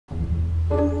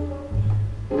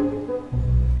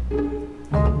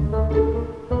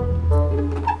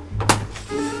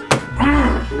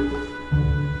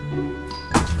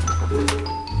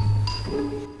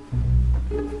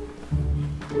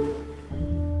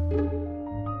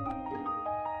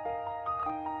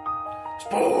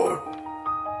bored.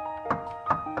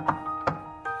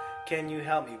 Can you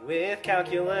help me with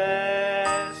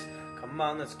calculus? Come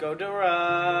on, let's go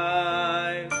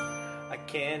derive. I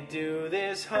can't do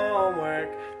this homework,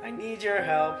 I need your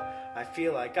help. I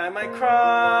feel like I might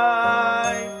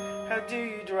cry. How do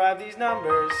you derive these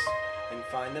numbers and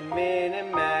find the min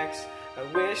and max? I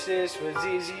wish this was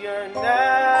easier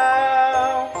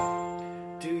now.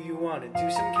 Do you want to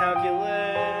do some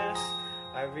calculus?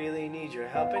 I really need your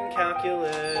help in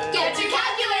calculus. Get your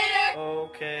calculator!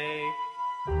 Okay,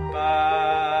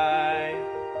 bye.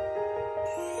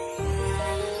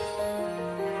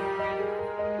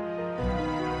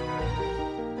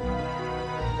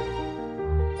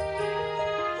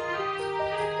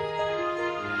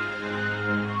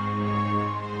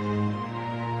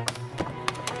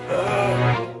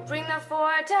 Bring the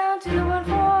 4 down to the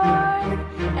 1/4,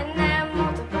 and then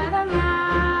multiply them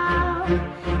out.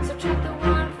 Subtract the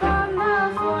 1 from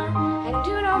the 4, and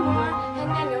do no more, and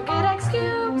then you'll get x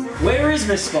cubed. Where is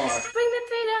Miss Spar? Bring the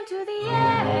 3 down to the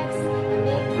x, and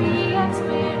make 3x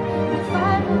squared, and the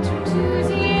 5 will turn to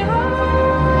 0.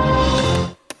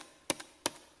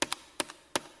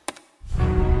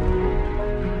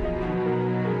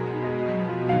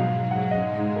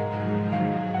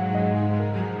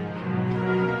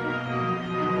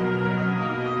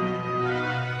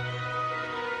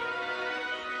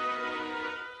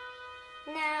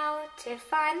 Now, to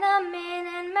find the min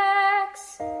and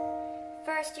max,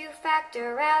 first you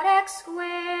factor out x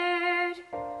squared.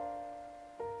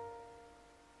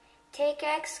 Take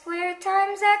x squared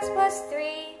times x plus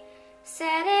 3,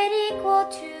 set it equal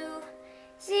to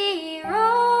 0.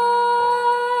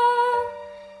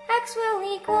 X will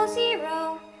equal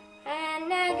 0, and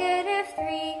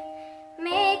 -3.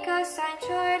 Make a sign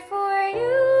short for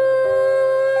you.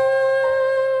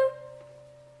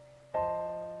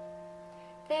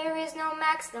 There is no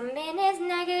max, the min is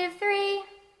 -3.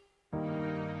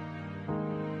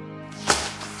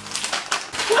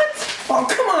 What? Oh,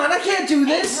 come on, I can't do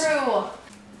this. Drew.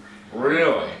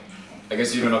 Really? I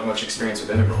guess you don't have much experience with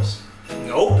integrals.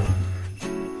 Nope.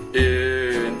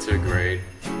 Integrate.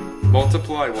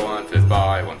 Multiply 1/5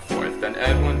 by 1/4, then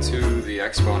add 1 to the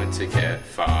exponent to get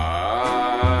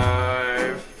 5.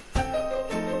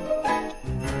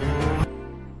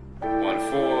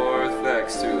 1/4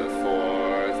 x to the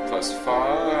 4th plus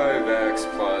 5x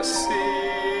plus c.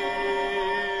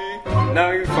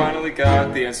 Now you finally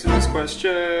got the answer to this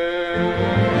question.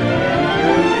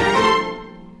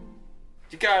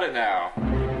 You got it now.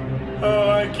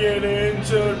 I can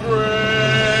integrate.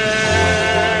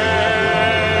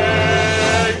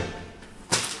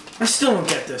 I still don't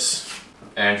get this.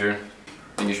 Andrew, I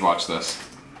think you should watch this.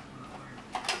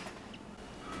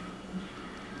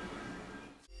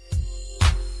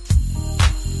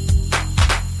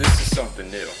 This is something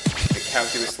new. The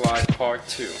Calculus Live Part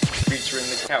 2, featuring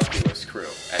the Calculus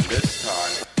crew. And this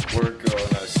time, we're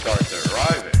gonna start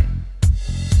deriving.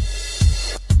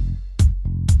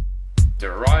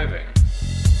 Deriving.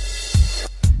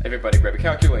 Everybody grab your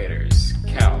calculators.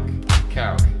 Calc,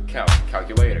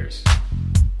 calculators.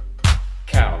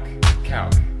 Calc,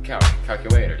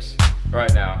 calculators.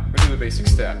 Alright now, we're doing the basic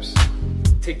steps.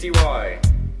 Take dy,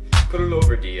 put it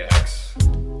over dx.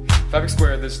 5x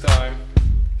squared this time,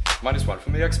 minus 1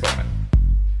 from the exponent.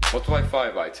 Multiply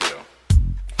 5 by 2.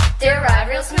 Derive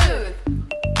real smooth.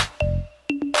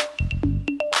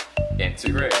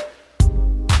 Integrate.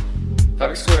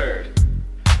 5x squared.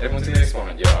 Add 1 to the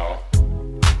exponent, y'all.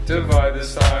 Divide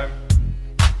this time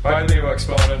by the new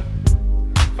exponent.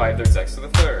 5/3 x to the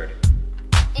 3rd.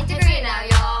 Integrate now,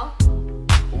 y'all.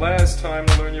 Last time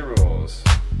to learn your rules.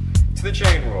 To the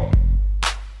chain rule.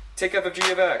 Take f of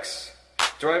g of x.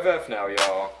 Derive f now,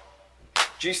 y'all.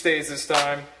 G stays this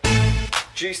time.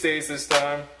 G stays this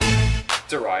time.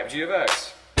 Derive g of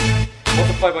x.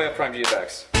 Multiply by f prime g of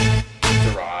x.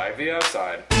 Derive the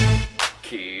outside.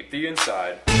 Keep the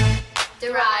inside.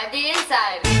 Derive the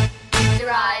inside.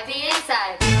 Derive the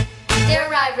inside.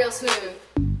 Derive real smooth.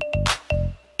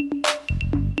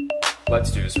 Let's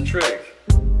do some trig.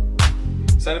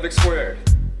 Sin of x squared.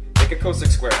 Make a cosec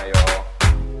squared now, y'all.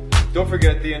 Don't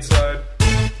forget the inside.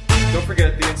 Don't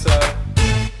forget the inside.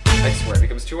 X squared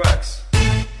becomes 2x.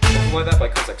 Multiply that by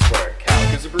cosec squared.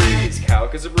 Calc is a breeze.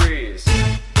 Calc is a breeze.